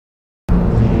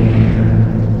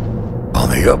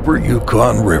the upper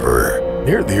Yukon River,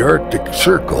 near the Arctic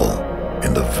Circle,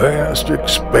 in the vast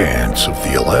expanse of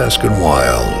the Alaskan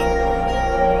wild,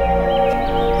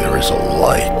 there is a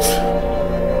light,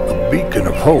 a beacon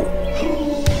of hope.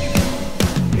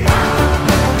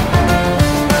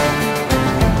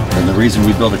 And the reason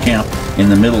we built a camp in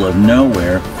the middle of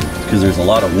nowhere is because there's a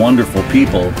lot of wonderful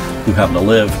people who happen to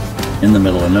live in the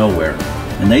middle of nowhere.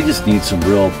 And they just need some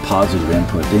real positive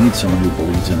input. They need someone who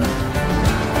believes in it.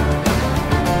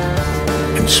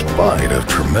 In spite of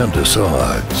tremendous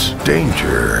odds,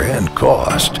 danger, and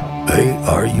cost, they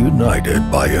are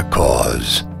united by a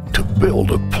cause to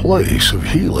build a place of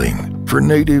healing for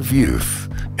Native youth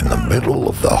in the middle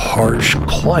of the harsh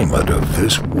climate of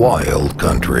this wild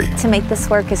country. To make this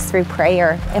work is through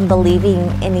prayer and believing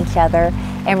in each other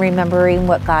and remembering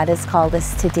what God has called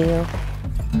us to do.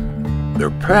 Their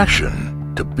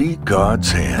passion to be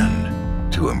God's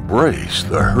hand, to embrace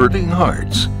the hurting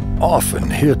hearts often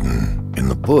hidden in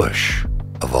the bush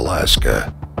of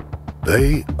Alaska.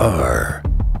 They are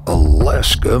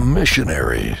Alaska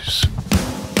Missionaries.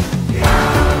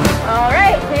 All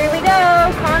right, here we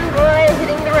go. Convoy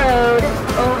hitting the road.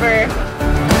 Over.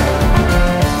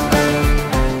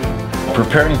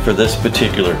 Preparing for this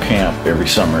particular camp every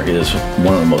summer is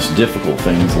one of the most difficult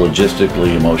things,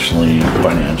 logistically, emotionally,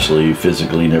 financially,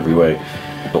 physically, in every way.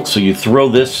 So you throw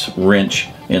this wrench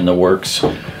in the works.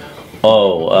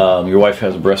 Your wife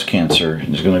has breast cancer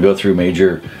and is going to go through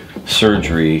major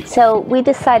surgery. So we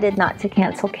decided not to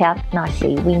cancel Camp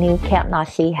Nahshii. We knew Camp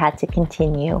Nahshii had to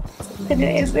continue. The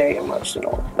day is very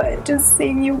emotional, but just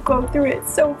seeing you go through it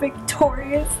so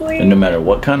victoriously. And no matter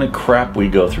what kind of crap we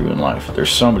go through in life,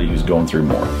 there's somebody who's going through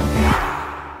more.